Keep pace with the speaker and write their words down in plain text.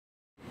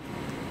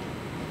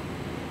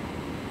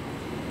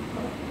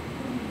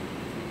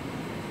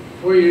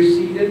Before you're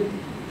seated,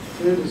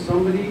 turn to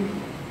somebody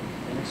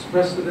and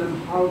express to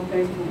them how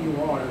thankful you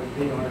are that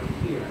they are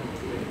here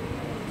today.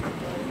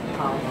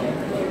 How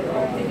thankful you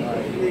are that they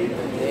are here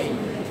today.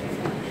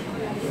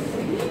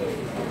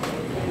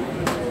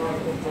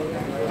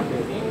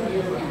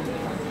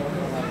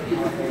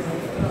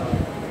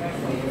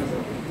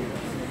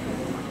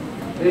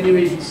 Then you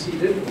may be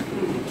seated.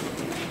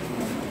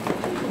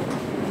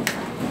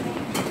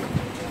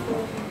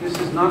 This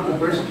is not to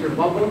burst your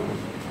bubble.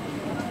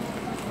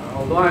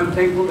 Although I'm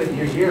thankful that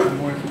you're here, I'm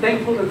more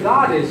thankful that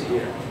God is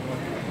here.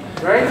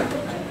 Right?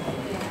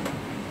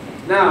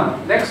 Now,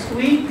 next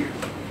week,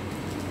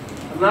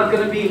 I'm not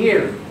going to be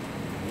here.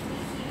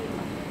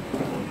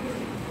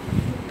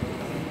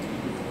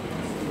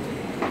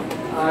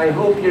 I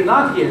hope you're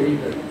not here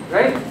either.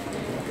 Right?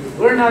 Because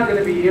we're not going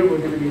to be here. We're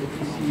going to be at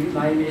PCU,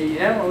 9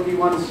 a.m., only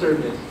one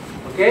service.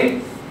 Okay?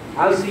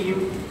 I'll see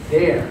you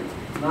there,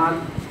 not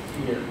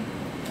here.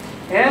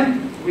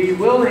 And we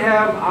will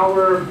have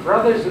our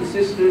brothers and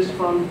sisters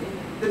from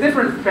the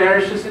different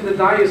parishes in the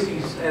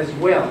diocese as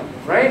well,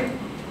 right?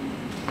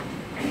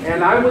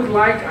 And I would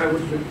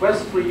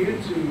request for you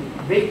to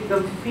make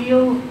them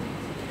feel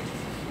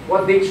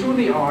what they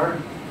truly are,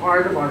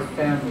 part of our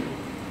family.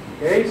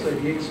 Okay, so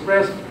if you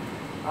expressed,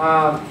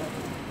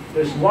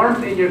 there's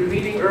warmth in your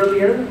greeting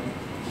earlier,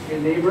 your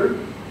neighbor,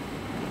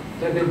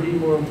 let there be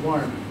more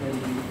warmth when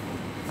we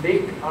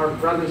make our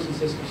brothers and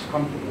sisters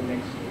come to the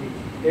next week.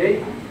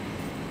 Okay?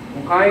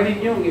 Kung kaya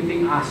ninyo,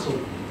 ngiting aso.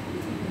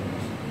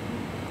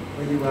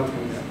 Really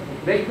welcome them.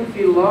 Make them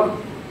feel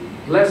loved,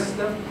 bless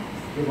them,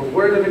 give a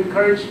word of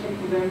encouragement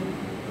to them,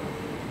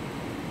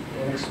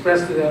 and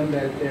express to them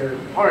that they're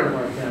part of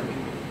our family.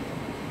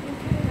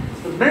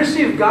 The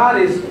mercy of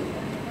God is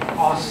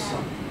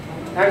awesome.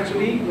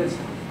 Actually, let's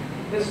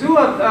do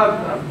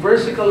a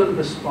versicle in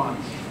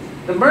response.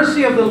 The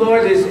mercy of the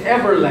Lord is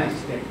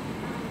everlasting.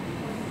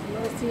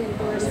 Mercy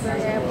endures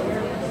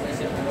forever.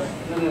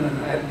 No.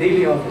 At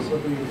daily office,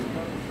 what do we do?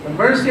 The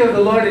mercy of the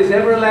Lord is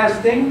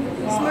everlasting.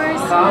 Come,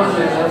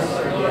 let us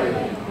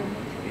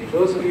serve.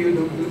 Those of you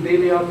who do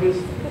daily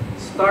office,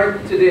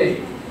 start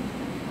today.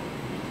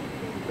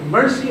 The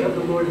mercy of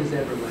the Lord is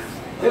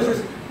everlasting.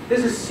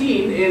 This is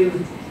seen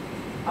in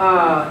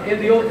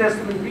the Old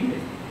Testament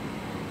reading.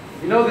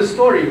 You know the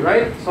story,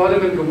 right?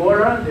 Sodom and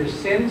Gomorrah, their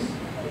sins,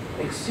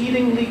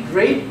 exceedingly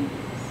great,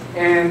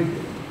 and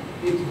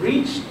it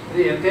reached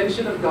the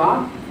attention of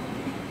God,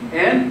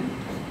 and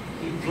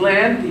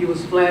he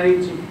was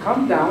planning to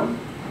come down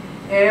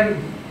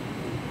and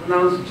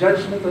pronounce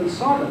judgment on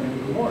Sodom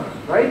and Gomorrah,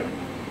 right?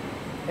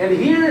 And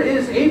here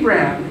is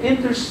Abraham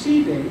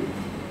interceding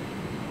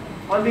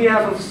on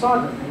behalf of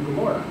Sodom and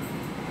Gomorrah.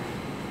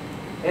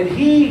 And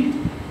he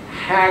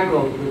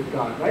haggled with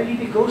God, right? He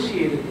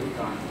negotiated with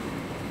God.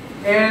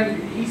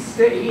 And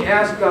he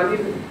asked God,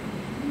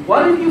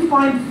 what if you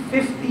find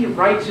 50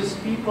 righteous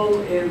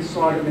people in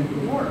Sodom and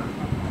Gomorrah?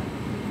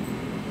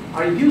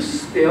 Are you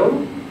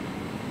still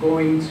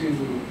going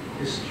to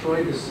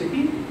destroy the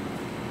city?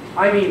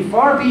 I mean,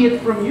 far be it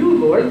from you,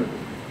 Lord,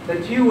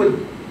 that you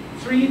would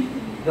treat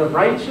the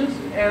righteous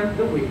and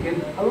the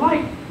wicked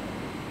alike.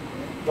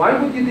 Why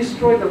would you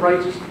destroy the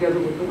righteous together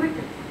with the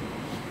wicked?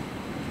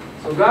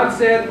 So God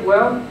said,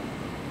 well,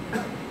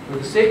 for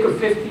the sake of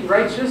 50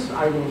 righteous,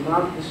 I will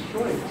not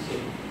destroy the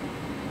city.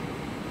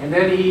 And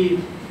then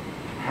he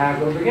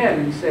haggled again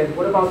and he said,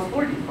 what about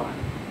 45?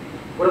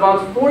 What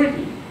about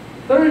 40,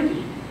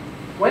 30,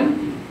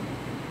 20?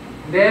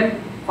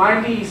 Then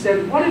finally he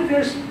said, what if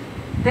there's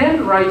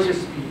 10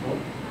 righteous people?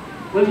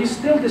 Will you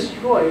still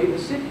destroy the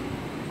city?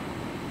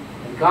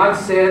 And God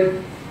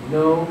said,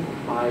 no,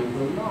 I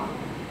will not.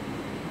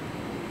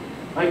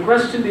 My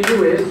question to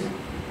you is,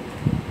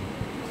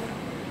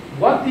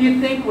 what do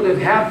you think would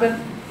have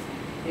happened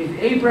if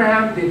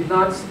Abraham did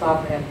not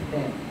stop at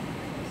 10?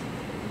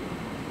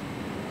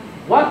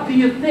 What do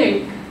you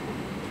think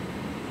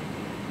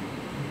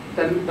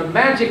the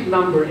magic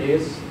number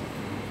is,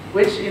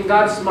 which in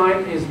God's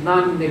mind is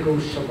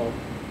non-negotiable?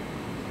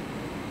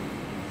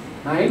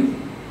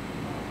 9,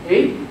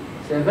 8,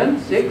 7,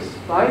 6,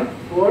 5,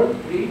 4,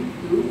 3,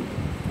 2,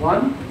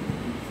 1,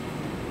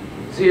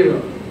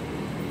 0.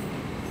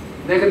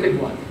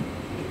 -1.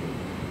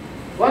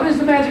 What is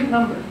the magic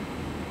number?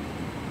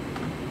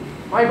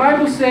 My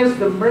Bible says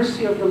the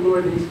mercy of the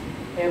Lord is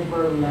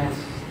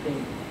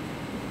everlasting.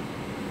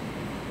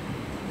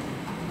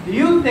 Do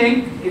you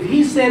think if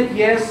he said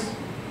yes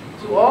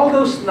to all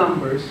those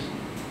numbers,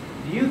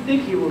 do you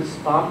think he will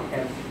stop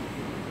at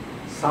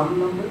some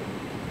number?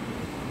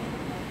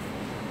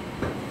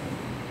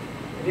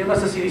 Hindi naman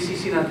sa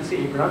sinisisi natin si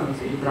Abraham.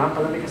 Si Abraham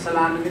pala may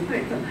kasalanan nito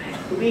eh.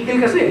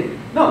 Tumigil kasi.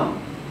 No.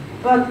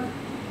 But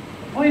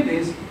the point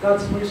is,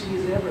 God's mercy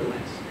is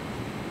everlasting.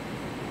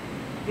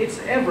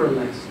 It's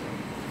everlasting.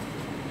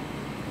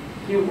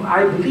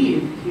 I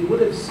believe he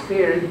would have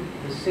spared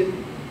the city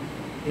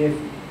if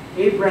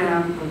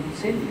Abraham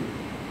continued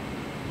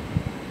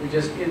to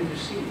just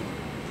intercede.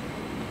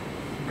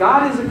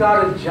 God is a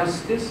God of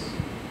justice,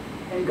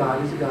 and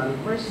God is a God of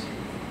mercy,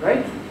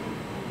 right?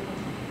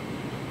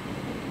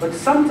 But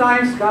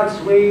sometimes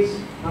God's ways,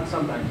 not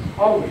sometimes,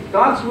 always,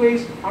 God's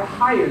ways are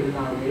higher than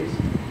our ways.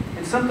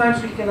 And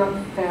sometimes we cannot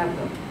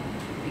fathom,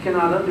 we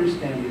cannot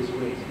understand His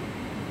ways.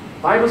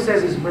 The Bible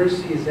says His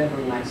mercy is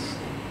everlasting.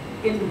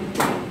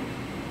 Infinite.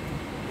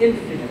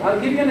 Infinite.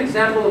 I'll give you an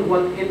example of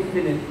what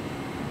infinite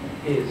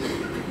is.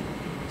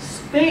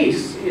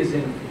 Space is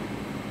infinite.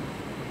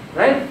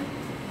 Right?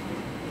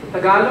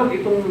 Sa Tagalog,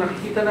 itong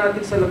nakikita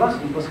natin sa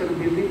labas, lumabas ka ng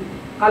building,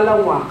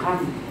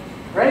 kalawakan.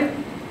 Right?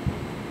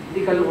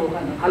 Hindi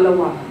kaluokan,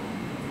 kalawakan.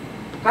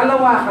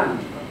 Kalawakan.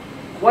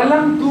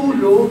 Walang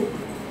dulo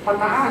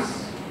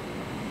pataas.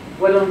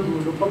 Walang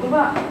dulo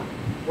pababa.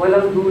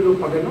 Walang dulo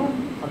pa ganun,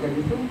 pa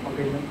ganito, pa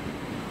ganun.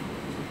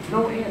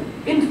 No end.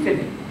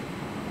 Infinite.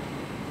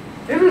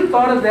 Ever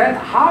thought of that?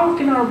 How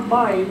can our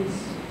minds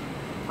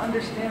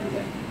understand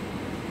that?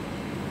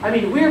 I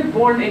mean, we're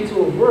born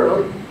into a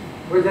world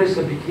where there's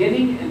a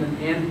beginning and an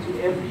end to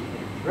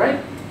everything,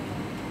 right?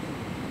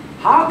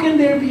 How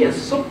can there be a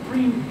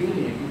supreme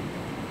being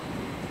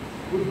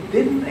who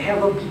didn't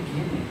have a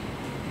beginning?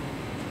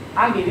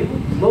 I mean, it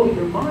would blow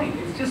your mind.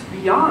 It's just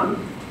beyond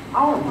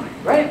our mind,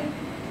 right?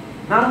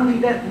 Not only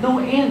that, no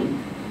end.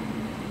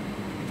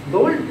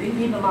 Lord,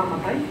 hindi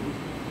namamatay.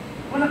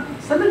 Wala.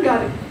 Saan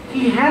nanggaling?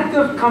 He had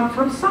to have come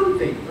from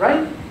something,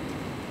 right?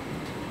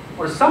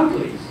 Or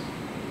someplace.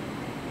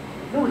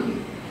 No,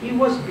 he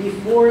was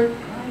before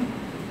time.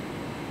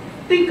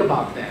 Think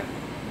about that.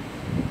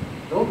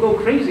 Don't go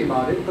crazy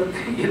about it, but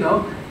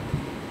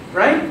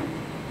right?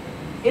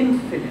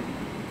 Infinite.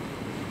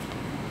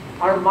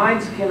 Our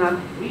minds cannot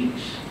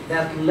reach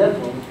that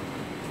level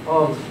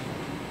of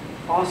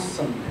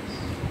awesomeness.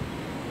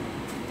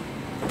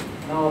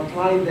 Now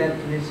apply that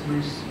to His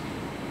mercy.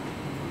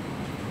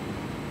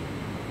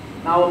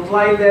 Now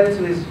apply that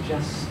to His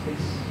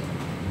justice.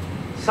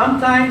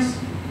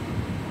 Sometimes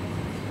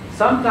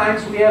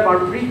we have our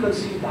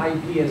preconceived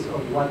ideas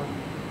of what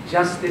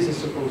justice is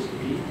supposed to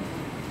be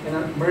and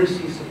what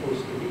mercy is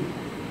supposed to be.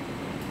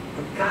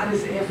 But God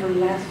is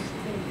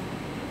everlasting.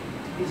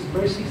 His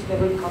mercies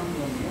never come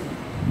to an end.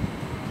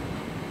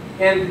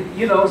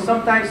 And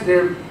sometimes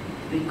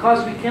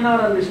because we cannot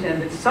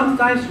understand it,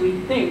 sometimes we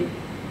think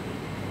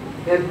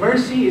that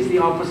mercy is the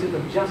opposite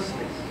of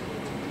justice.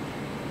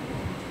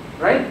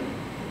 Right?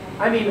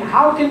 I mean,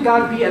 how can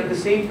God be at the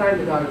same time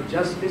the God of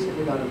justice and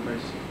the God of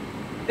mercy?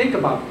 Think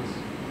about this.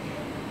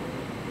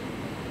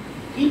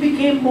 He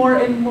became more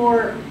and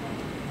more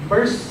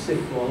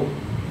merciful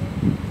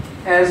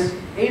as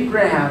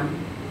Abraham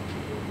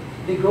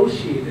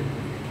negotiated.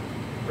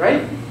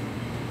 Right?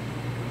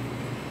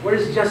 Where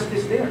is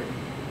justice there?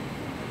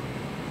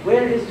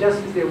 Where is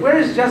justice there? Where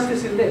is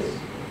justice in this?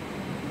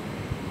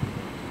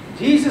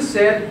 Jesus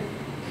said,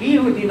 "He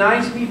who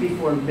denies me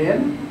before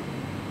men,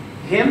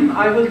 him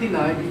I will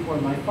deny before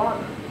my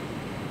Father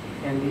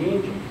and the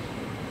angels."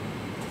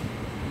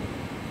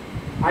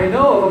 I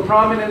know of a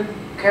prominent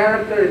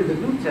character in the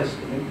New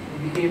Testament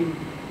who became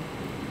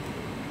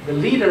the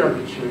leader of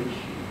the church,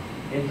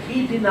 and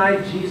he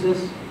denied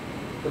Jesus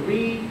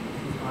 3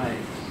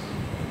 times.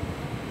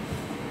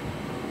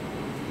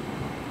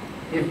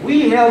 If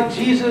we held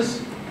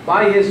Jesus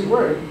by His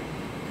word,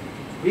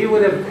 we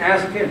would have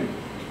asked Him,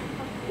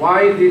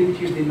 "Why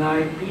didn't you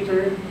deny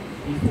Peter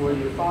before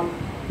your Father?"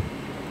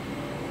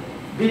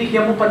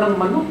 Binigyan mo pa ng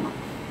manok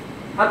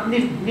at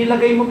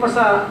nilagay mo pa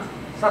sa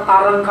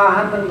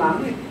tarangkahan ng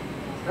langit.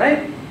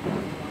 Right?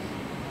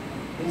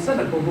 Minsan,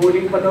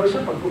 nagbubuling pa daw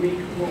siya pag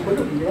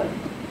kumukulog, di ba?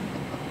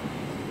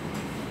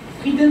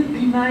 He didn't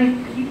deny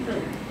Peter.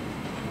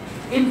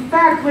 In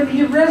fact, when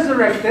He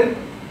resurrected,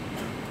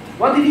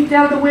 what did He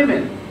tell the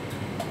women?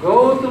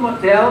 "Go to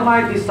tell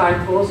my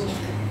disciples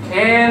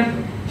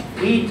and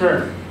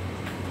Peter."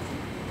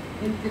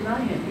 He didn't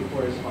deny Him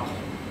before His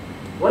Father.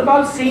 What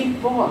about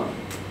St. Paul?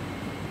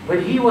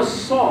 When he was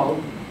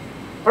Saul,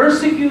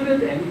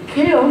 persecuted and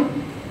killed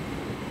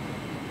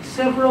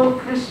several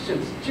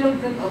Christians,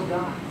 children of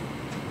God.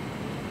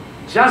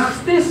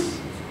 Justice,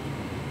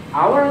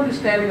 our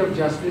understanding of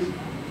justice,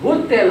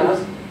 would tell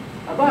us,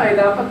 "Aba,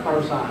 dapat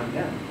parusahan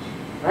yan."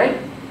 Right?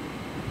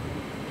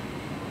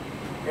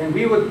 And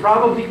we would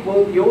probably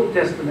quote the Old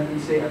Testament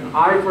and say, "An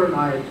eye for an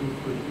eye, a tooth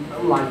for a tooth,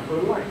 a life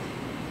for a life."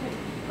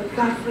 But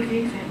God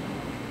forgave him.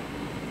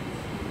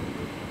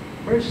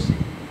 Mercy.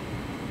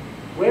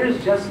 Where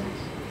is justice?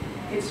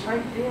 It's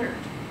right there.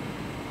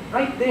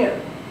 Right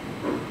there.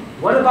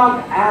 What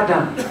about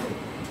Adam?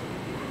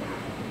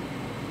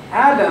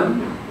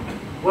 Adam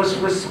was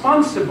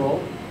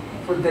responsible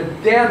for the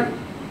death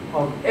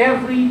of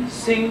every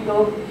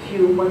single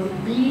human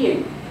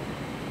being.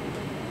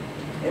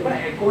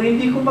 Kung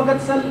hindi kumagat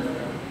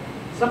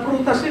sa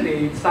prutas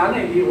yun, sana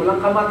hindi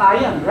walang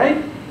kamatayan, right?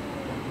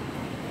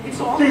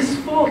 It's all his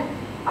fault.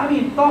 I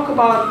mean, talk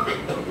about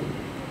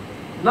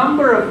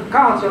number of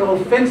counts or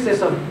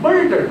offenses of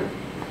murder.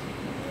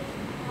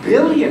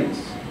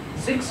 Billions.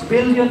 6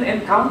 billion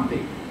and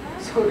counting,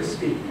 so to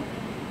speak.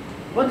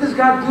 What does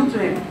God do to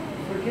him?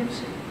 He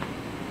forgives him.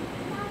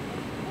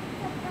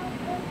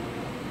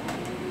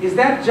 Is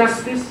that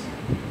justice?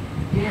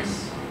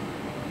 Yes.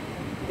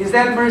 Is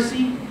that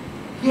mercy?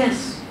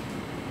 Yes,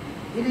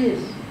 it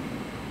is.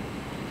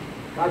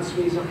 God's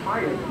ways are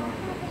higher than our ways.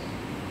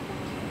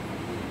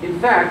 In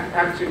fact,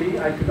 actually,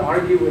 I could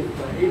argue with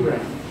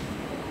Abraham.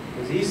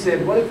 Because he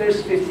said, what if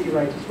there's 50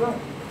 righteous? Well,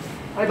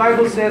 my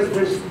Bible says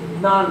there's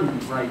none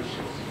righteous.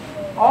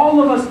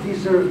 All of us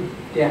deserve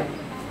death.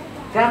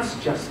 That's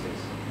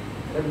justice.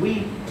 That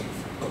we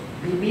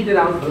be meted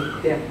out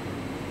with death.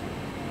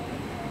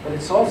 But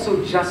it's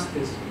also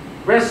justice.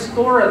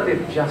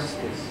 Restorative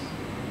justice.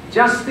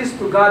 Justice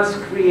to God's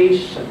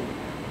creation.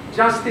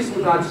 Justice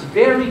to God's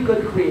very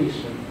good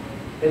creation.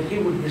 That He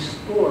would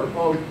restore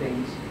all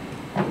things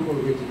to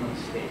original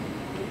state.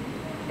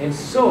 And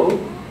so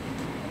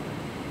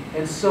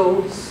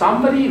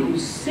somebody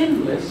who's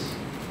sinless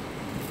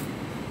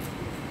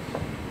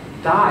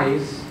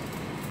dies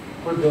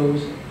for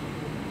those who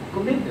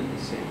committed the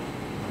sin.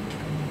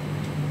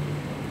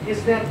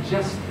 Is that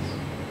justice?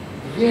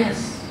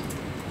 Yes.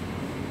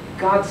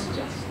 God's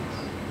justice.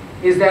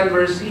 Is that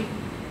mercy?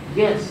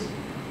 Yes.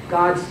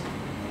 God's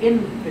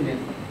infinite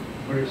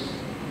mercy.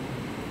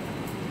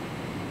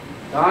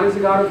 God is a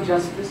God of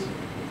justice.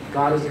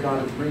 God is a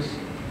God of mercy.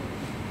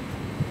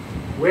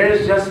 Where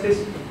is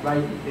justice?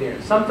 Right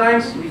there.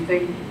 Sometimes we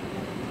think,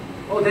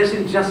 oh, there's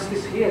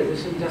injustice here,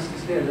 there's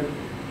injustice there.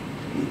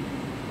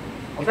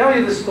 I'll tell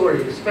you the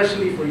story,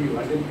 especially for you.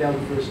 I didn't tell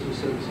the first two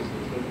services,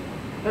 but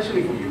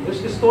especially for you.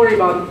 There's this story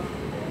about,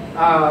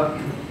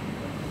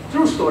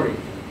 true story,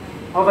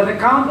 of an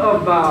account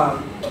of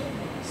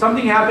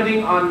something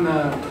happening on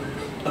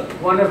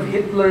one of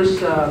Hitler's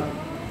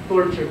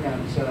torture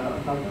camps.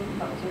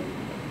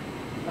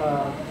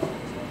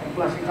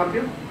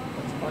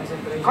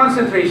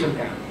 Concentration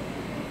camp.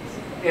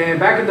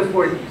 Back in the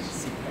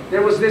 40s.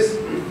 There was this,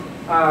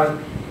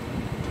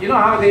 you know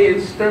how they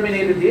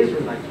exterminated the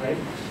Israelites, right?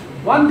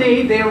 One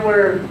day there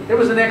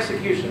was an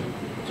execution.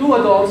 2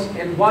 adults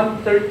and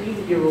 1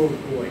 13-year-old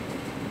boy.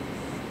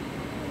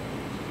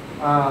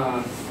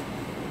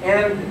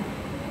 And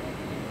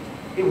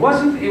it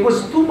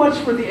was too much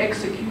for the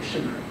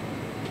executioner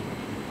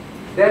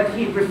that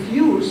he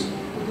refused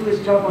to do his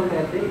job on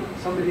that day.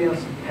 Somebody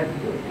else had to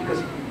do it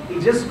because he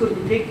just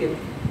couldn't take it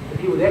that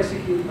he would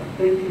execute a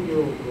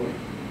 13-year-old boy.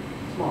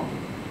 Small.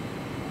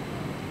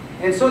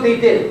 And so they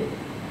did.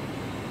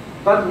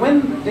 But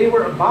when they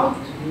were about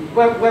to,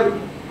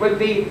 when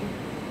they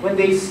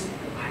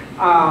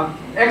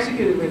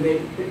executed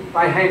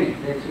by hanging,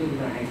 they executed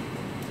by hanging.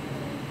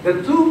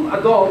 The 2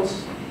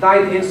 adults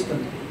died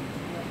instantly.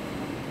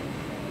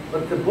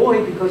 But the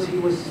boy, because he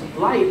was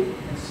light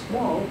and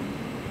small,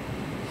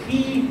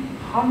 he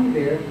hung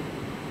there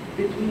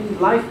between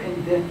life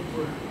and death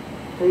for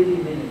 30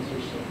 minutes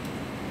or so.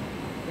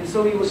 And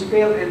so he was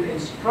pale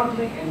and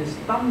struggling, and his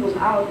tongue was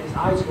out, his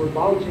eyes were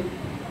bulging,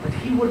 but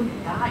he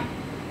wouldn't die.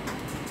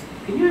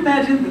 Can you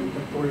imagine the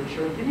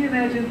torture? Can you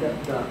imagine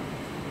the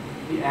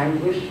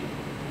anguish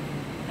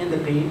and the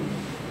pain?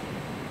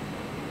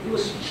 He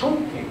was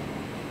choking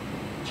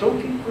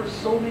for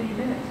so many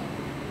minutes.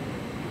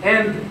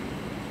 And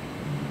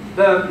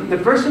the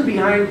person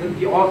behind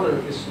the author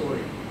of this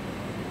story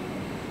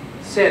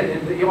said,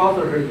 and the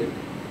author heard it,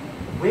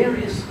 where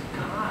is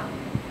God?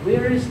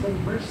 Where is the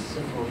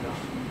merciful God?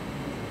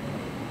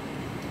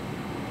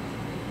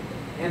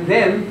 And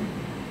then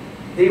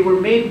they were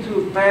made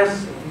to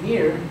pass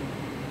near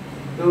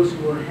those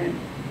who were hanged.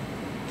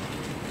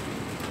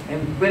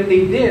 And when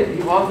they did,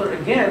 the author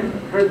again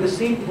heard the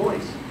same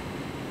voice.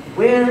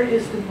 Where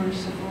is the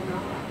merciful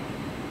God?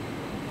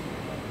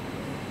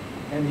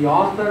 And the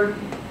author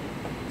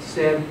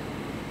said,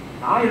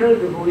 I heard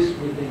the voice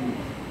within me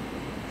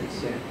that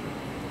said,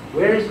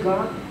 where is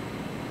God?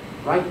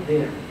 Right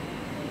there,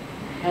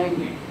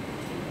 hanging,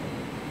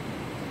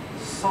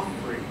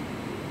 suffering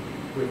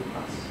with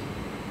us,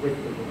 with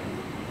the Lord.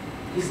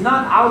 He's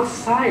not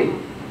outside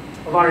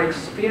of our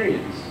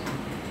experience.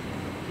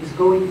 He's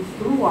going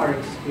through our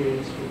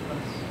experience with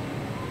us.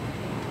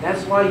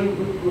 That's why He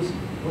was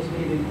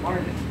made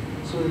incarnate,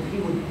 so that He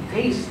would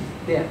taste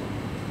death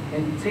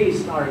and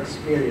taste our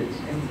experience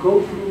and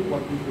go through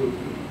what we go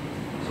through,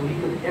 so He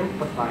could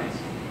empathize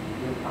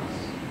with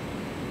us.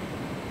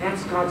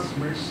 That's God's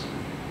mercy.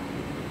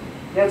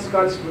 That's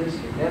God's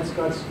mercy. That's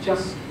God's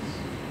justice.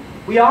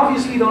 We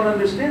obviously don't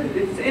understand it.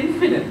 It's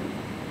infinite.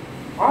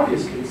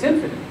 Obviously, it's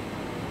infinite.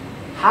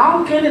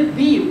 How can it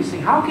be, we say,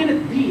 how can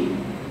it be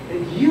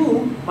that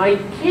you, my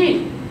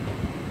King,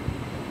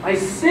 my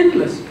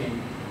sinless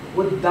King,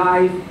 would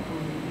die for me?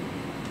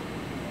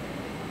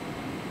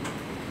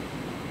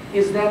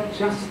 Is that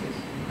justice?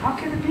 How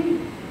can it be?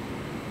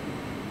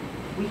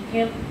 We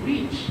can't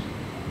reach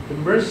the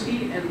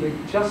mercy and the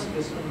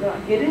justice of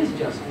God. It is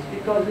justice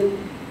because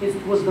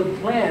it was the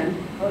plan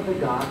of the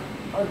God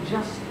of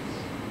justice.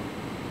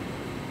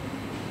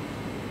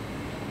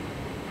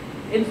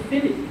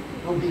 Infinity,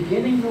 no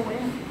beginning, no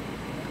end.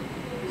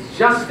 It's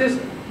justice.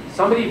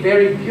 Somebody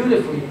very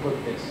beautifully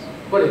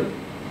put it.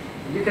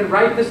 You can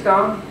write this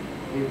down.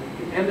 You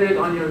can enter it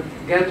on your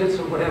gadgets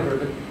or whatever,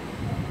 but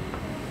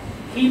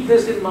keep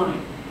this in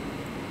mind.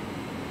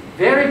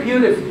 Very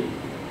beautifully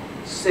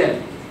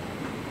said.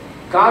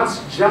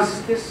 God's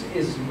justice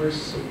is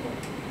merciful,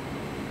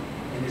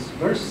 and His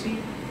mercy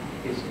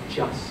is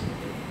just.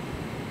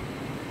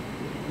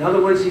 In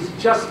other words, He's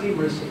justly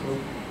merciful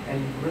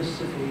and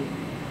mercifully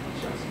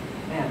just.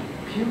 Man,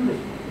 beautiful,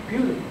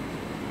 beautiful.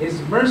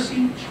 His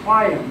mercy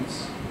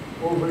triumphs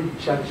over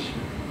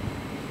judgment.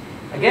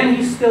 Again,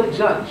 He's still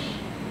judge.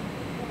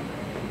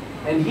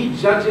 And He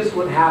judges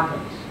what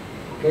happens.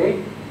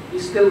 Okay?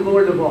 He's still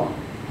Lord of all.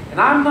 And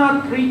I'm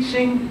not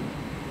preaching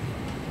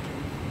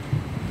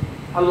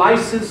a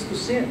license to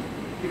sin,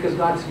 because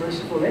God's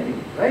merciful anyway,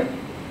 right?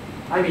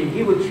 I mean,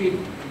 He would treat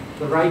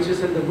the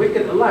righteous and the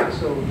wicked alike,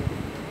 so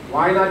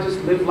why not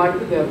just live like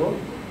the devil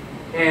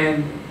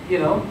and, you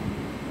know,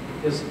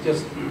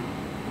 just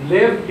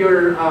live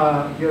your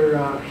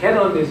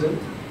hedonism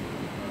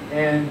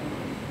and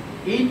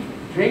eat,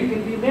 drink,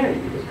 and be merry,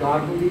 because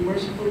God will be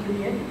merciful to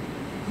me anyway.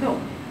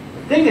 No.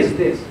 The thing is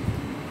this: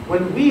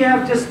 when we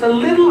have just a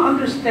little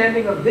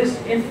understanding of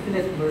this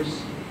infinite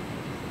mercy,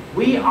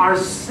 we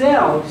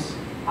ourselves,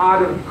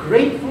 out of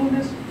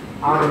gratefulness,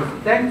 out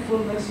of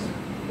thankfulness,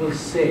 will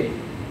say,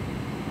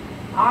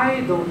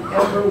 I don't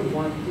ever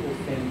want to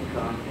offend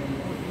God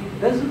anymore.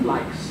 He doesn't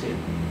like sin.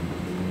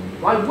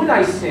 Why would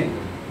I sin?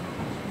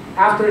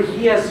 After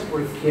He has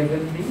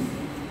forgiven me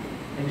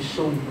and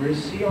shown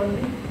mercy on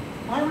me,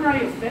 why would I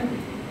offend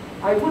Him?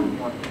 I wouldn't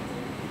want to.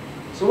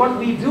 So what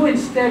we do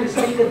instead is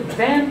take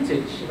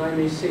advantage, if I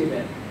may say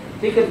that,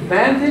 take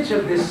advantage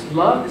of this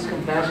love, this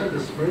compassion,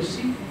 this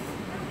mercy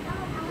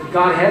that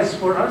God has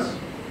for us,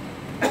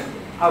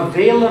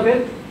 avail of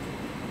it,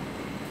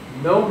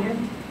 know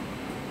Him,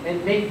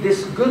 and make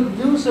this good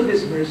news of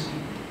His mercy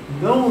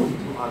known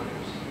to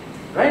others.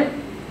 Right?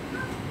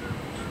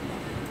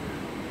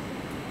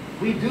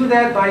 We do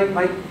that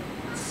by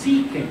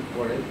seeking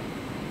for it,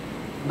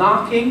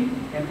 knocking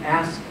and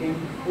asking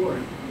for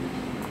it.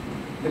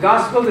 The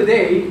gospel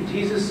today,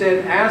 Jesus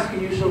said, ask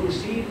and you shall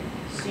receive,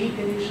 seek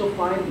and you shall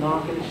find,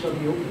 knock and it shall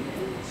be opened.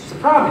 It's a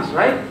promise,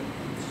 right?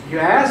 You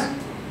ask,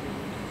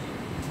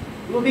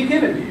 it will be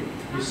given to you.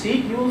 You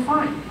seek, you will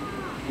find.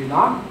 You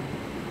knock,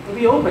 it will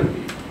be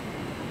opened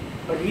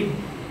to you.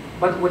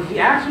 But what He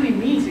actually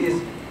means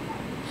is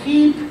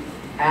keep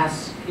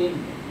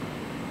asking.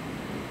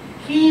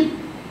 Keep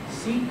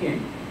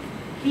seeking.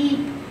 Keep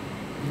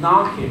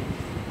knocking.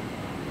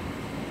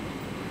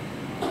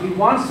 He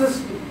wants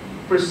us to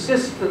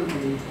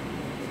persistently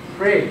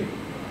pray.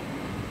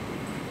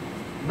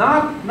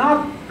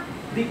 Not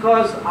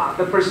because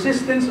the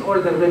persistence or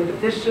the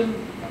repetition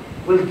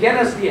will get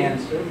us the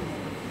answer.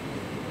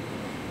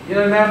 You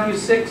know, in Matthew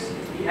 6,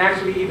 He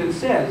actually even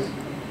says,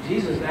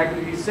 Jesus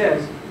actually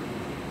says,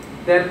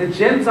 that the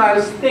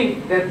Gentiles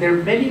think that their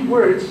many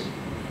words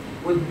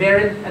would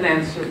merit an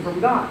answer from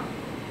God.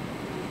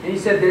 And He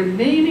said their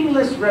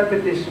meaningless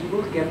repetition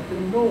will get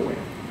them nowhere,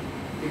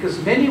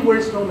 because many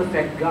words don't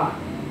affect God.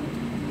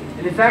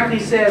 And in fact, He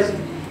says,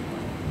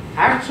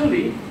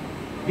 actually,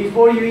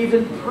 before you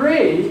even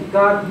pray,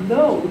 God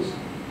knows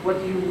what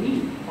you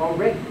need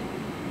already.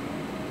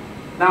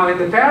 Now, in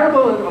the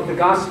parable of the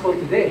gospel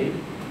today,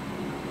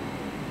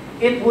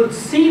 it would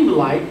seem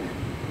like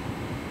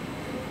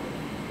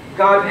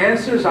God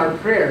answers our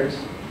prayers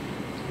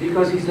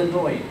because He's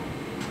annoyed,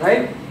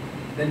 right?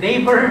 The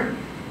neighbor,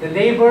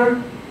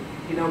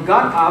 you know,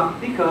 got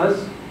up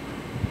because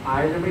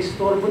ayaw na may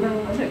istorbo ng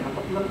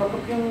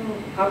kapak yung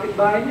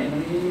kapitbahay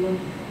niya,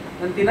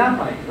 ng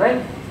tinapay, right?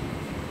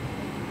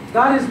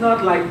 God is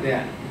not like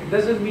that. It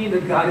doesn't mean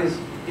that God is,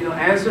 you know,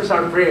 answers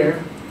our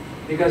prayer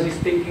because He's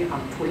thinking,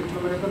 ang kulit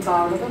naman itong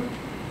tao na to,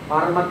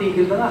 para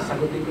matigil na nga,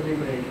 sagutin ko na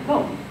yung prayer. No,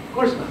 of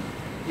course not.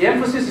 The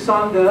emphasis is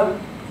on the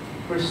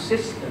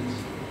persistence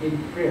in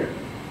prayer.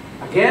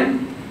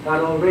 Again,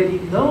 God already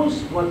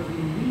knows what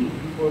we need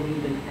before we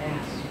even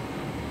ask.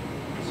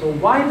 So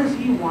why does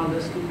He want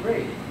us to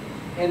pray?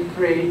 And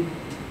pray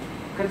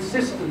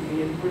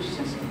consistently and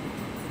persistently?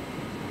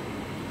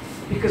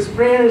 Because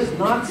prayer is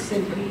not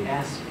simply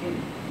asking.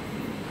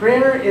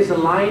 Prayer is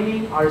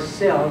aligning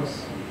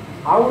ourselves,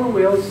 our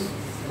wills,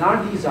 and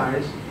our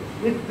desires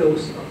with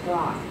those of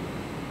God.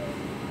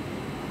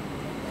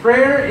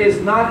 Prayer is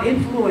not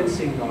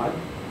influencing God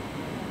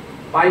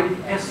by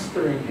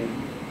pestering Him,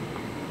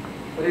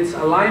 but it's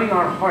aligning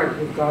our heart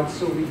with God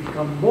so we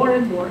become more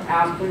and more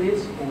after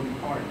His own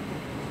heart.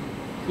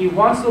 He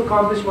wants to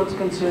accomplish what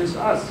concerns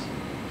us,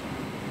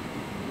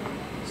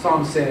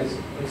 Psalm says,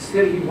 but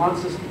still He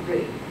wants us to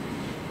pray.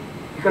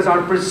 Because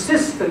our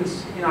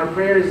persistence in our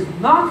prayer is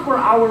not for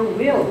our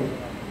will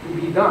to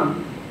be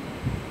done,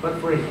 but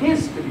for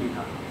His to be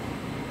done.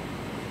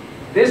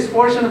 This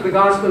portion of the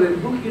Gospel in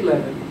Luke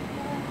 11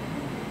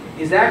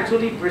 is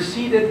actually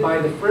preceded by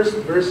the first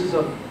verses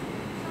of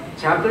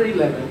chapter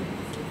 11,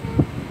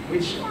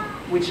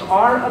 which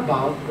are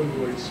about the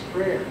Lord's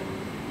Prayer.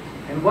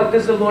 And what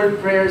does the Lord's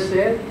Prayer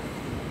say?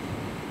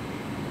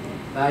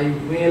 Thy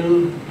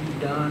will be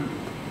done.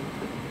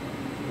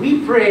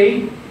 We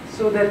pray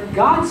so that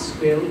God's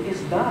will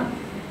is done,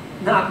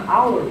 not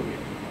our will.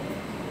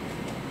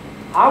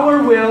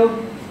 Our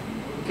will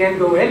can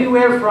go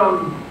anywhere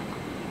from,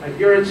 if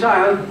you're a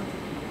child,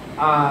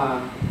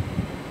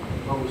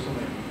 Pauso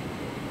ngayon.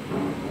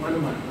 Kung ano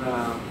man,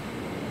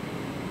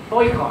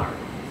 toy car,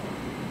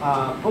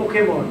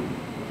 Pokemon,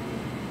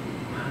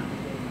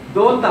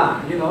 Dota,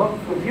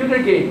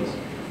 computer games.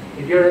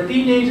 If you're a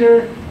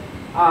teenager,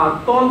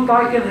 tall,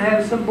 dark, and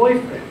handsome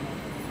boyfriend.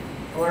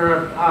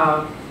 Or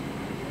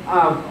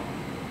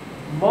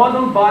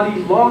model body,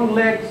 long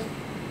legs,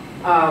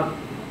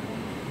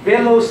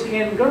 bellow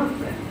skin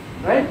girlfriend.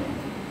 Right?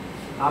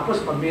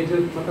 Tapos pag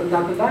medyo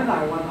matanda-tanda na,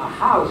 I want a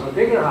house, a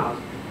bigger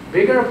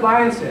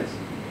appliances,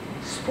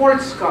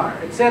 sports car,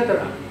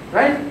 etc.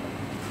 Right?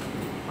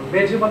 Pag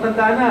medyo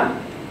matanda na,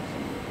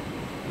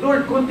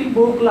 Lord, kunting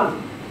buhok lang.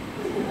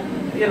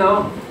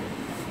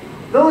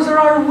 Those are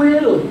our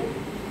wills.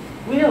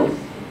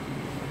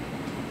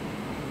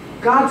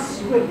 God's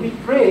will. We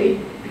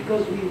pray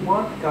because we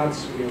want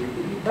God's will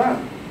to be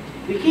done.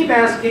 We keep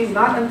asking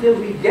not until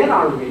we get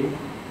our way,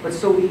 but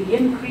so we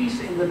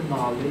increase in the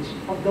knowledge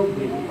of the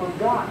will of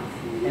God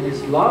and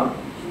His love,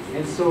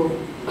 and so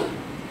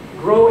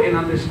grow in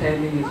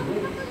understanding His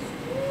ways.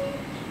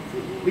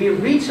 We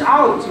reach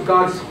out to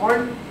God's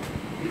heart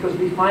because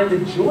we find the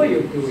joy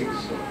of doing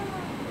so,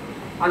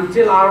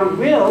 until our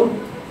will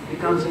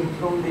becomes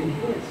enthroned in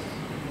His.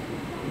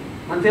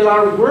 Until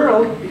our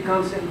world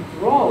becomes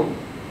enthralled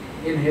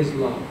in His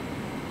love.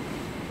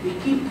 We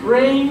keep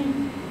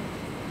praying,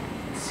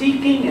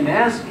 seeking and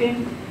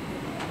asking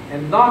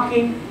and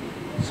knocking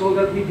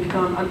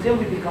until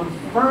we become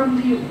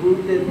firmly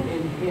rooted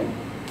in Him,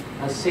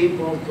 as St.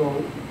 Paul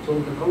told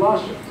the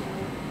Colossians.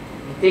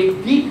 We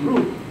take deep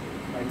root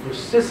by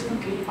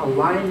persistently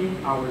aligning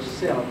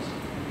ourselves,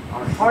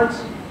 our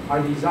hearts,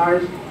 our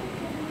desires,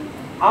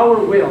 our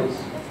wills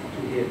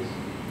to His.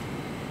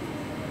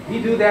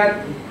 We do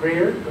that through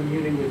prayer,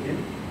 communing with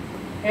Him,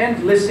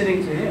 and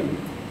listening to Him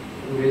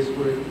through His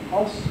Word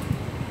also.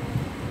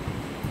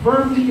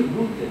 Firmly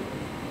rooted,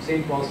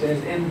 St. Paul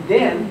says, and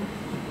then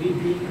we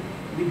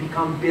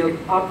become built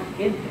up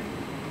in Him.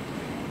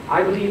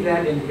 I believe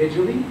that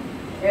individually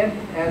and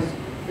as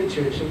the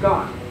Church of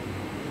God.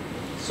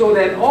 So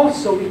that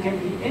also we can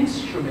be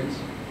instruments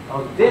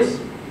of this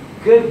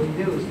good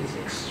news, this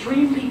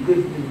extremely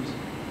good news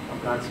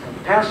of God's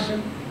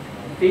compassion,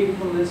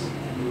 faithfulness,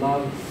 and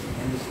love,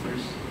 and His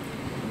mercy.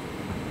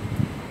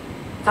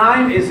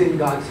 Time is in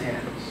God's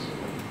hands.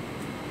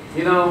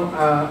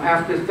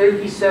 After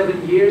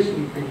 37 years,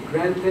 we've been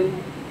granted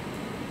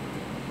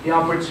the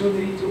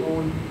opportunity to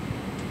own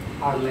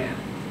our land.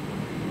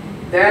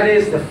 That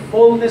is the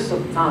fullness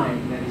of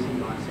time that is in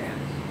God's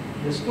hands.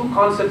 There's two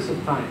concepts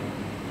of time.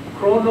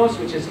 Chronos,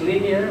 which is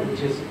linear,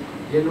 which is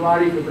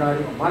January,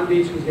 February,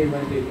 Monday, Tuesday,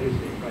 Wednesday,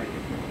 Thursday, Friday.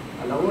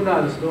 Alauna,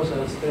 alas dos,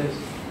 alas tres,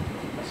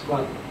 alas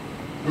cuatro.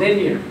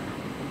 Linear.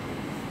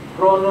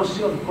 Chronos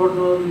yun,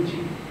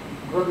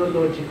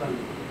 chronological.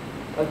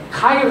 But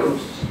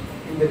kairos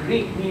in the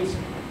Greek means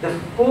the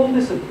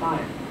fullness of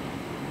time.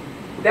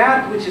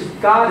 That which is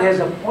God has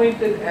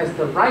appointed as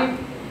the right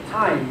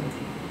time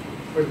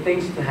for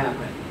things to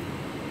happen.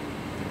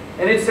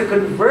 And it's a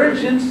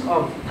convergence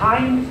of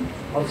time,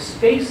 of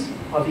space,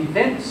 of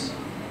events,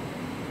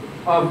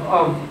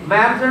 of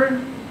matter,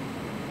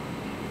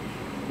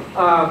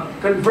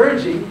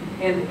 converging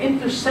and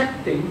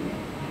intersecting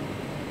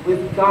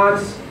with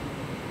God's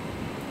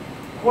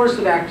course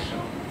of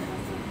action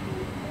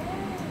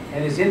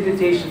and His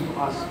invitation to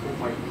us to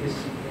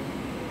participate.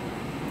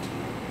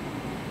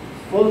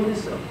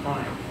 Fullness of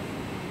time.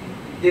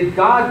 Did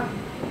God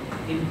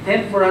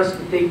intend for us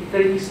to take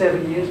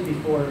 37 years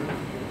before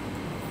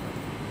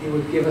He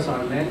would give us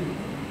our land?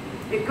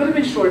 It could have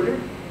been shorter.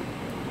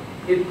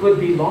 It could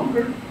be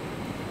longer.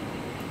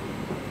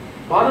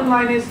 Bottom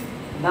line is,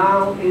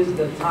 now is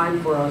the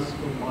time for us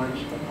to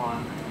march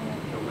upon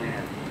the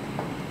land.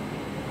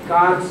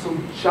 God so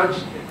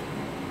judged it.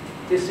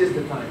 This is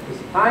the time.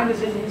 Because time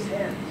is in His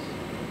hands.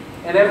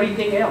 And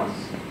everything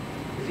else.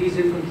 Because He's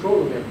in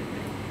control of everything.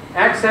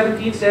 Acts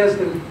 17 says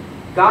that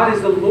God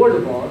is the Lord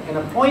of all and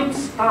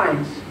appoints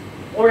times,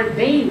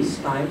 ordains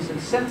times and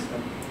sets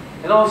them,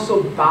 and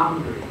also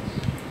boundaries.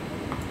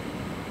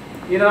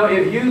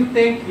 If you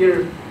think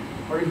you're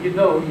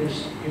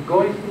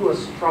going through a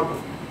struggle,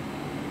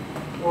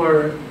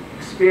 or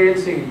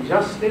experiencing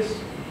injustice,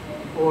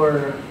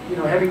 or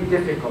having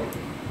difficulty,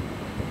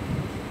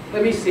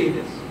 let me say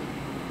this.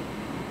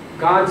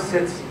 God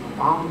sets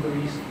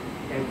boundaries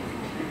everywhere.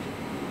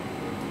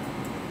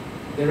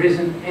 There is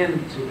an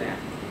end to that.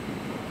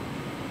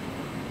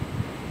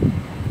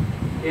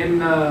 In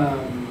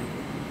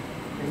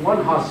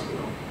one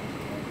hospital,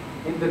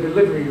 in the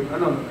delivery room,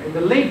 in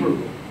the labor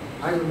room,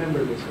 I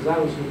remember this because I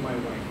was with my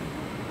wife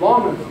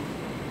long ago.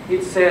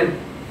 It said,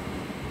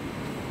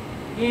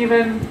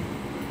 even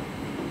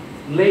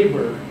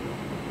labor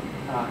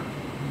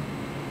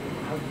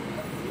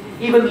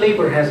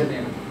has an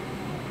end.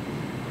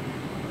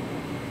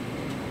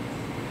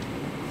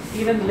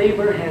 Even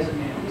labor has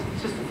an end.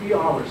 It's just a few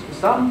hours. To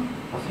some,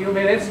 a few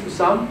minutes. To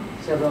some,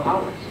 several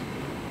hours.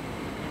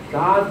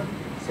 God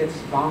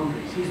sets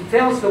boundaries. He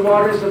tells the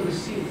waters of the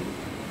sea,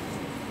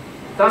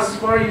 thus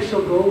far you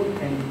shall go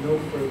and no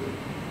further.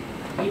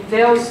 He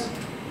tells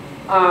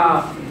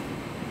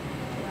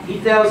He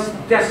tells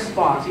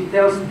despots, he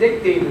tells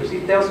dictators,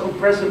 he tells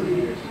oppressive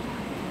leaders,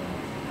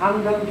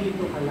 hanggang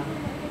dito ka lang.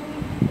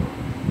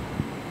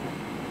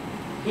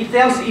 He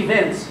tells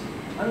events,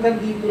 hanggang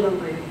dito lang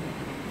kayo.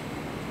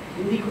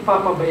 Hindi ko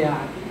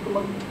papabayaan.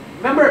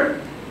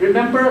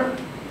 Remember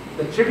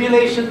the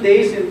tribulation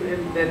days in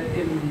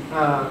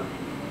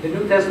the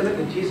New Testament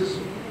that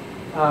Jesus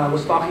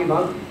was talking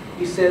about?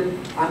 He said,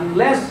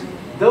 unless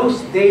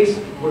those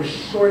days were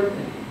shortened,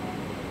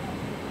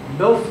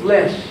 no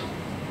flesh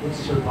would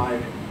survive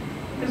it.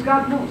 Because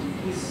God knows.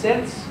 He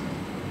sets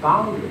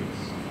boundaries.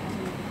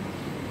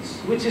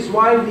 Which is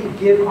why we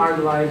give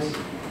our lives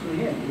to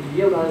Him. We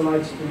yield our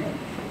lives to Him.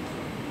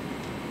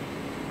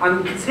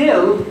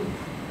 Until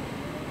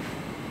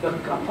the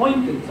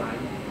appointed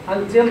time,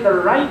 until the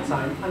right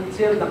time,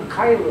 until the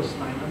kairos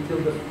time,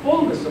 until the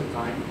fullness of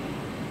time,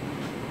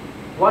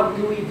 what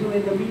do we do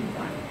in the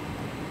meantime?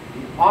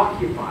 We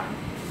occupy.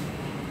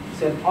 He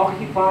said,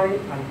 occupy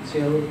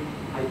until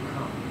I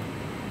come.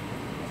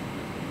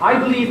 I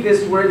believe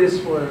this word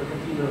is for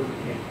Cathedral of the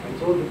King. I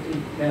told the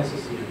three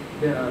masses here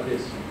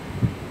this.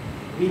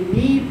 We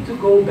need to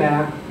go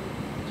back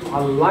to a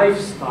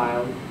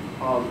lifestyle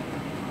of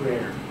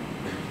prayer.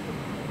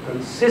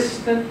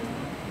 Consistent,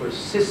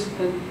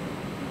 persistent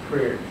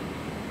prayer.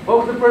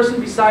 Poke the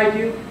person beside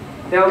you,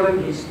 tell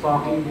them He's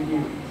talking to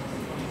you.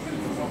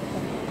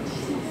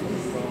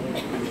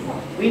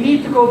 We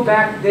need to go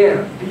back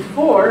there.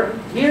 Before,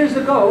 years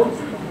ago,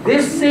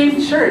 this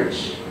same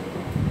church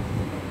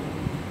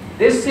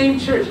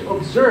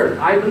observed,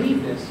 I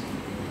believe this,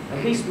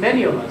 at least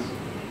many of us,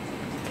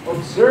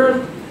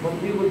 observed what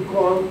we would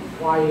call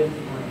quiet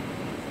time.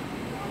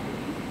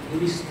 Do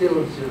we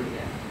still observe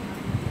that?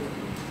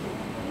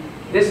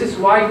 This is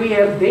why we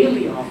have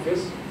daily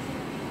office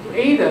to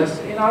aid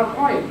us in our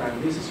quiet time.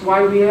 This is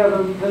why we have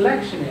the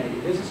lectionary.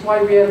 This is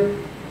why we have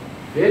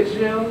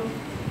vigil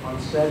on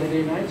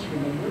Saturday nights,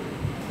 remember?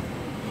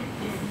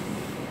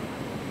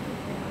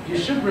 You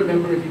should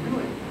remember if you do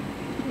it.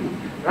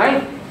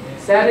 Right?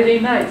 Saturday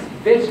nights,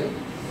 vigil.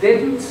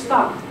 Didn't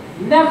stop.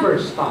 Never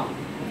stop.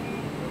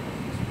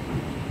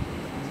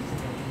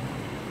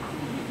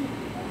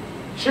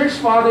 Church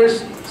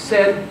fathers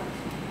said,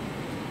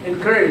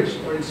 encouraged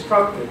or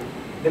instructed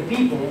the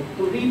people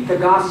to read the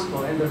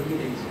gospel and the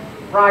readings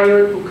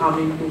prior to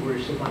coming to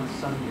worship on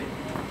Sunday.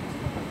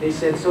 They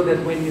said so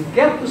that when you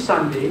get to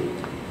Sunday,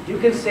 you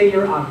can say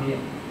your Amen.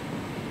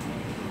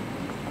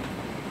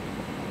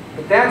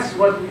 But that's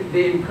what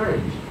they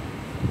encourage.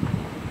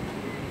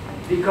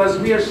 Because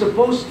we are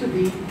supposed to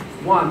be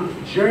one,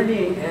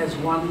 journeying as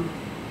one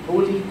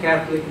holy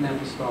Catholic and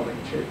Apostolic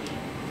Church.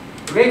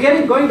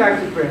 Okay, going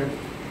back to prayer.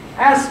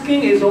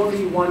 Asking is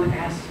only one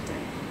aspect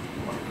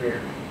of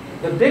prayer.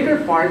 The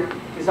bigger part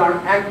is our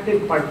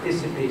active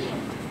participation.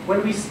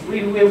 When we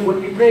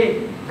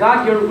pray,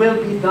 God, your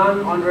will be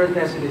done on earth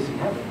as it is in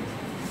heaven.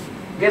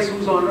 Guess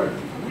who's on earth?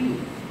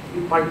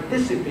 We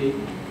participate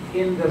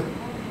in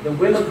the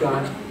will of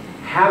God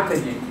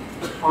happening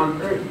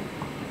on earth.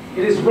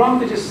 It is wrong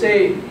to just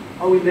say,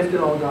 oh, we lift it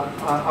all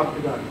up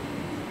to God.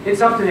 It's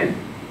up to Him.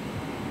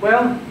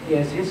 Well, He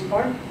has His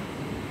part,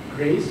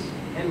 grace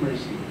and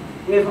mercy.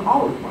 We have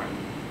our part,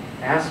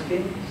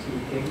 asking,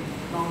 seeking,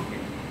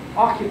 knocking,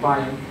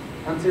 occupying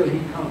until He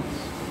comes.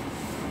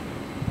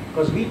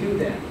 Because we do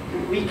that.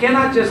 We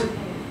cannot just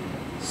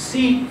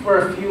seek for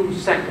a few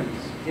seconds,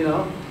 you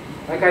know.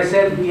 Like I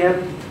said,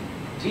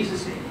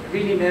 Jesus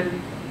really meant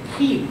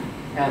keep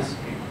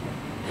asking,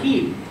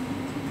 keep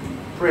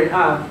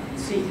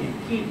seeking,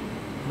 keep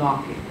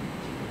knocking.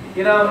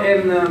 You know,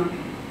 and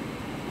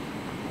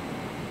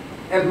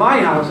at my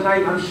house, and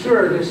I'm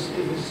sure it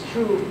is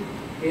true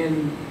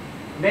in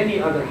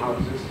many other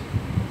houses,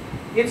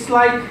 it's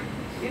like,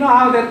 you know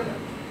how that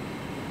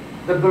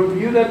the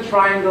Bermuda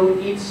Triangle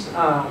eats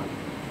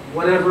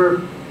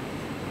whatever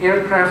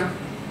aircraft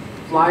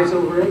flies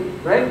over it,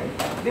 right?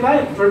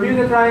 Diba?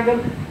 Bermuda Triangle,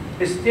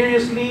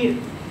 mysteriously,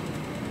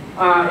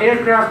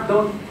 aircraft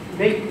don't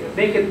make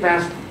it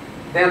past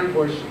that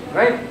portion,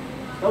 right?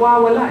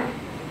 Nawawala.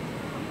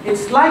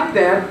 It's like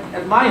that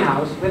at my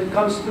house when it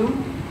comes to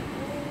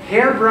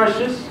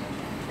hairbrushes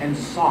and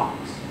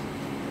socks.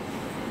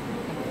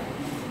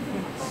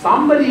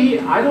 Somebody,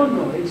 I don't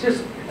know, it's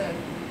just,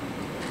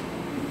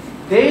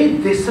 they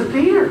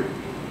disappear.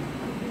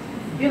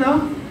 You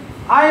know,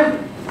 I've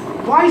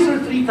twice or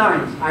three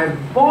times, I've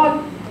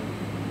bought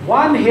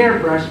one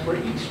hairbrush for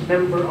each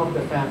member of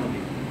the family.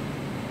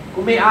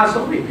 Kung may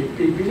aso,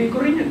 pipili ko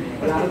rin yun eh.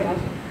 Wala kang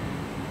aso.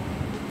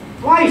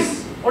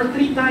 Twice or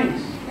three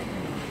times.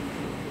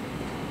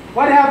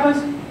 What happens?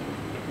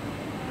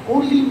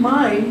 Only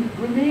mine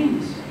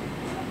remains.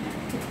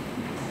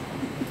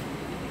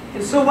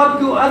 And so what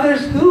do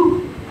others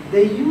do?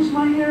 They use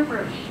my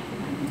hairbrush.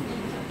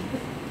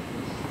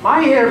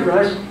 My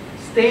hairbrush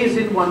stays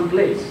in one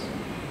place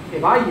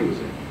if I use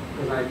it,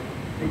 because I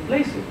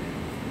replace it.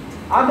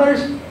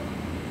 Others,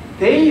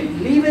 they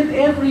leave it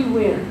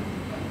everywhere.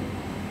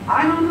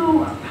 I don't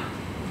know.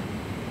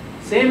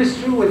 Same is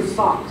true with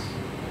socks.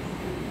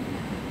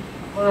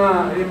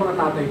 Yung mga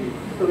tatay dito.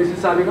 Ito yung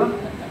sinasabi ko.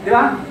 Di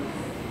ba?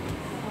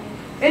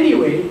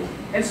 Anyway,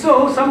 and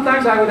so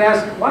sometimes I would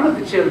ask one of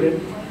the children,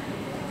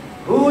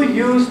 who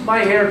used my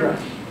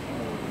hairbrush?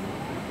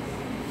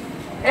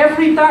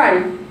 Every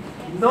time,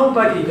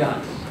 nobody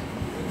does.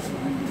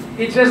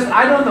 It just,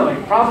 I don't know, I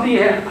probably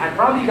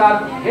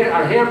got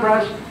a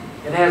hairbrush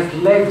that has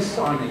legs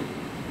on it.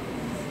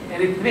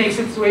 And it makes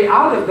its way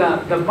out of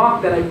the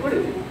muck that I put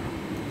it in.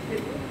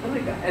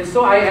 And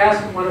so I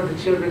asked one of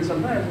the children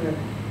sometimes,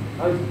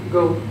 I would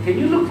go, can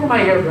you look for my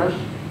hairbrush?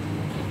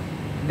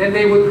 And then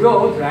they would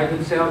go, drag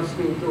themselves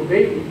to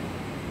obey me.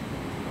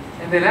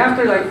 And then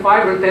after like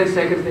 5 or 10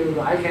 seconds, they would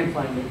go, I can't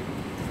find it.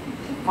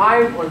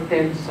 5 or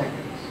 10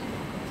 seconds.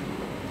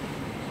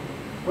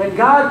 When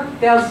God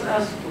tells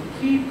us to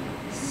keep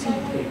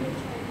seeking,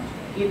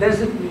 He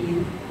doesn't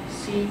mean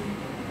seek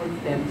for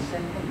 10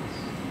 seconds.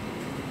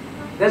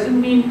 Doesn't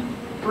mean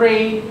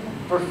pray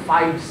for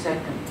 5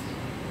 seconds.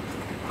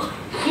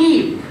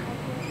 Keep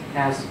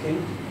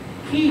asking,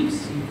 keep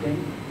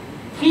seeking,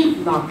 keep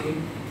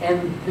knocking,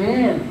 and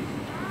then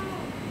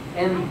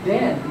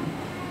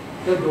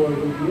the door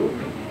will be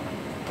open.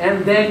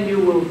 And then you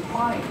will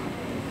find.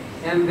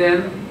 And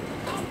then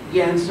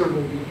the answer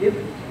will be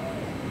given.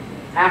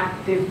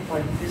 Active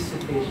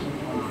participation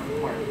on our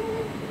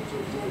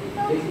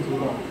part. Taking too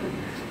long.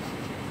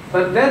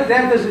 But that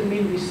doesn't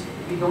mean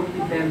we don't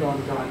depend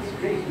on God's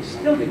grace. We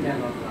still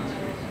depend on God's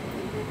grace.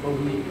 But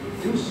we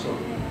do so,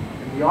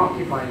 and we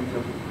occupy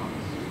until He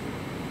comes.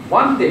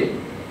 One day,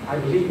 I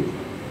believe,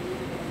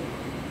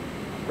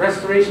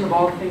 restoration of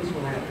all things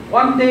will happen.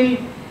 One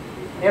day,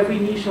 every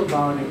knee shall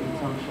bow and every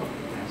tongue shall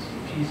confess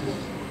Jesus.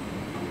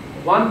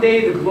 One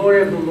day, the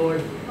glory of the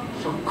Lord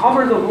shall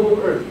cover the whole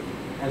earth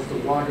as the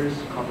waters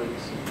cover the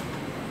sea.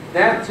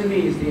 That, to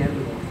me, is the end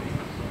of all things.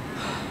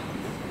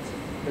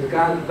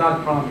 Because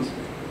God promised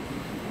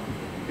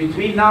it.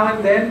 Between now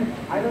and then,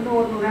 I don't know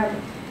what will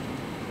happen.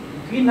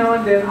 Between now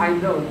and then, I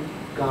know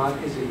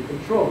God is in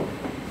control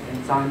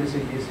and time is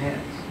in His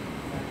hands.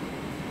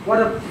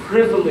 What a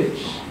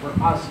privilege for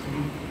us to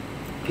be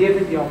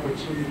given the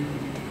opportunity to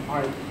be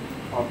part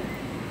of it.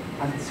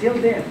 Until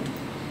then,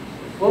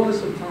 the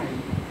fullness of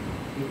time,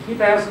 we keep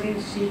asking,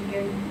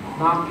 seeking,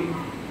 knocking,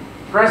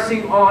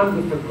 pressing on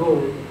with the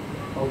goal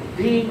of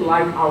being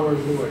like our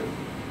Lord.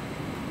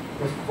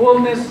 The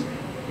fullness,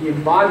 the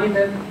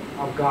embodiment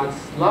of God's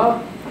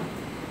love,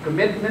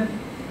 commitment,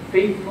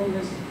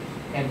 faithfulness,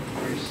 and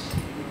mercy.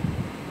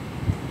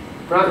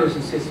 Brothers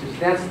and sisters,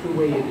 that's the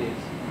way it is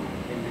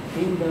in the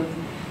kingdom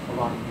of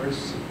our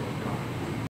merciful